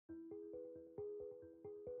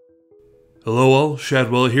Hello all,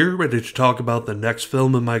 Shadwell here, ready to talk about the next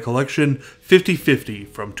film in my collection, 50/50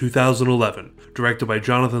 from 2011, directed by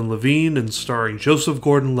Jonathan Levine and starring Joseph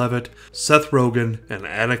Gordon-Levitt, Seth Rogen, and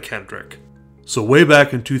Anna Kendrick. So way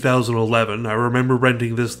back in 2011, I remember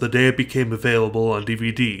renting this the day it became available on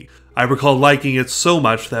DVD. I recall liking it so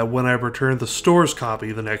much that when I returned the store's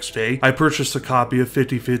copy the next day, I purchased a copy of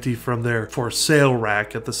 50/50 from their for sale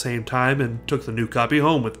rack at the same time and took the new copy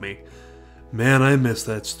home with me. Man, I miss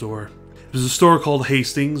that store. It was a store called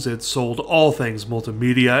Hastings. It sold all things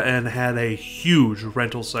multimedia and had a huge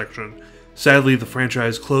rental section. Sadly, the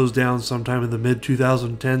franchise closed down sometime in the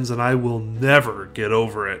mid-2010s and I will never get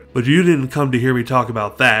over it. But you didn't come to hear me talk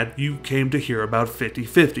about that, you came to hear about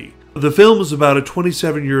 50/50. The film is about a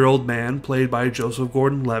 27-year-old man, played by Joseph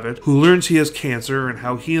Gordon-Levitt, who learns he has cancer and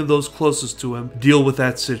how he and those closest to him deal with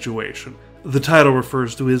that situation. The title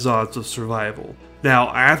refers to his odds of survival. Now,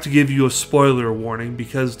 I have to give you a spoiler warning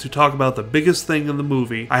because to talk about the biggest thing in the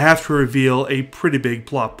movie, I have to reveal a pretty big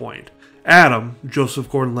plot point. Adam, Joseph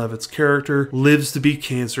Gordon-Levitt's character, lives to be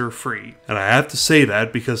cancer-free. And I have to say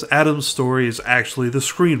that because Adam's story is actually the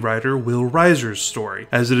screenwriter Will Reiser's story,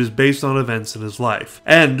 as it is based on events in his life.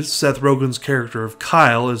 And Seth Rogen's character of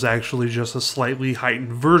Kyle is actually just a slightly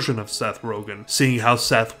heightened version of Seth Rogen, seeing how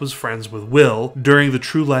Seth was friends with Will during the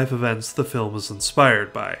true-life events the film is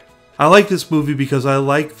inspired by. I like this movie because I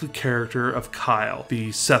like the character of Kyle,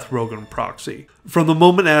 the Seth Rogen proxy. From the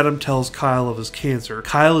moment Adam tells Kyle of his cancer,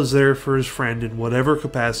 Kyle is there for his friend in whatever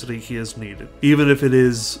capacity he is needed, even if it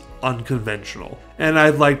is unconventional. And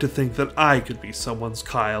I'd like to think that I could be someone's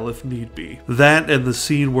Kyle if need be. That and the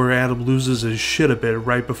scene where Adam loses his shit a bit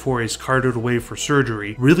right before he's carted away for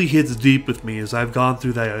surgery really hits deep with me, as I've gone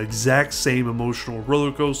through that exact same emotional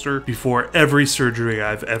roller coaster before every surgery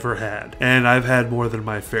I've ever had, and I've had more than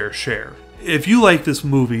my fair share. If you like this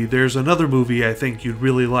movie, there's another movie I think you'd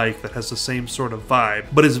really like that has the same sort of vibe,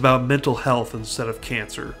 but is about mental health instead of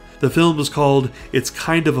cancer. The film is called It's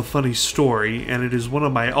Kind of a Funny Story, and it is one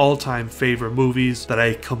of my all-time favorite movies that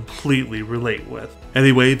I completely relate with.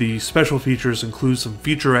 Anyway, the special features include some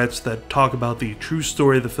featurettes that talk about the true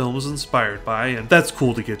story the film is inspired by, and that's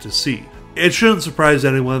cool to get to see. It shouldn't surprise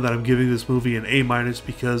anyone that I'm giving this movie an A-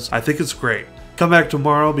 because I think it's great. Come back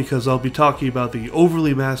tomorrow because I'll be talking about the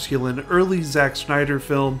overly masculine early Zack Snyder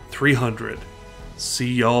film 300.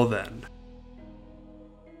 See y'all then.